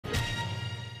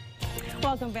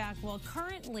Welcome back. Well,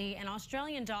 currently, an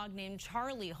Australian dog named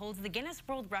Charlie holds the Guinness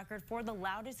World Record for the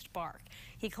loudest bark.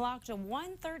 He clocked a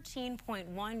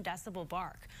 113.1 decibel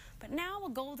bark. But now a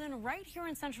golden right here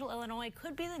in central Illinois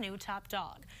could be the new top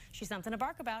dog. She's something to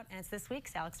bark about, and it's this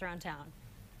week's Alex Around Town.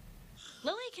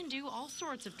 Lily can do all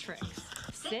sorts of tricks.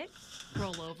 Sit,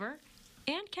 roll over,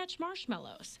 and catch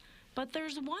marshmallows. But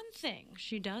there's one thing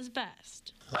she does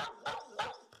best.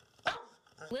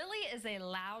 Lily is a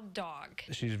loud dog.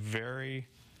 She's very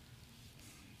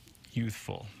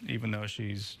youthful, even though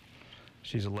she's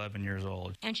 11 years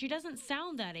old. And she doesn't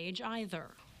sound that age either.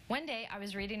 One day I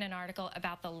was reading an article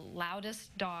about the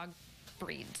loudest dog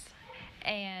breeds,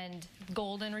 and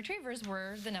golden retrievers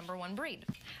were the #1 breed.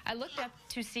 I looked up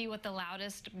to see what the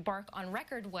loudest bark on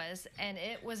record was, and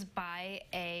it was by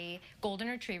a golden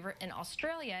retriever in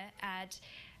Australia at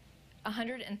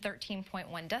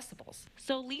 113.1 decibels.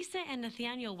 So Lisa and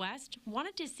Nathaniel West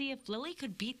wanted to see if Lily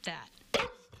could beat that.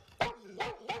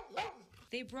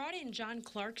 They brought in John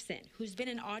Clarkson, who's been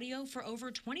in audio for over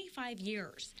 25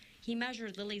 years. He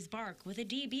measured Lily's bark with a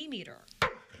dB meter.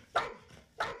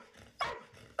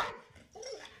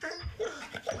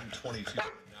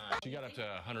 122.9. She got up to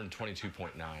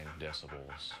 122.9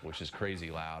 decibels, which is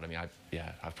crazy loud. I mean,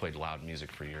 I've played loud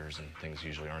music for years, and things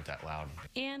usually aren't that loud.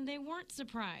 And they weren't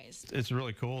surprised. It's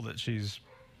really cool that she's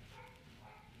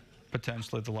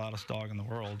potentially the loudest dog in the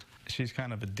world. She's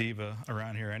kind of a diva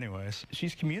around here anyways.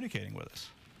 She's communicating with us.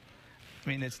 I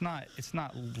mean, it's not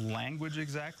language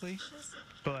exactly,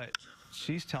 but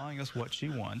she's telling us what she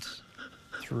wants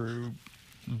through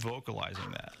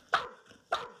vocalizing that.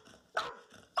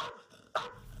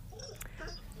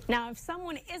 Now, if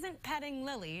someone isn't petting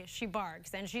Lily, she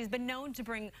barks, and she's been known to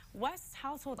bring West's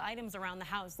household items around the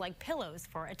house like pillows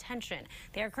for attention.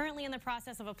 They are currently in the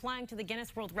process of applying to the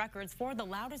Guinness World Records for the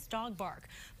loudest dog bark,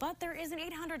 but there is an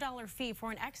 $800 fee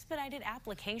for an expedited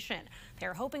application. They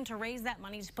are hoping to raise that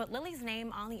money to put Lily's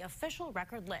name on the official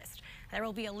record list. There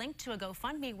will be a link to a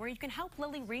GoFundMe where you can help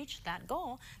Lily reach that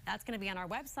goal. That's going to be on our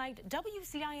website,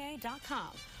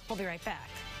 WCIA.com. We'll be right back.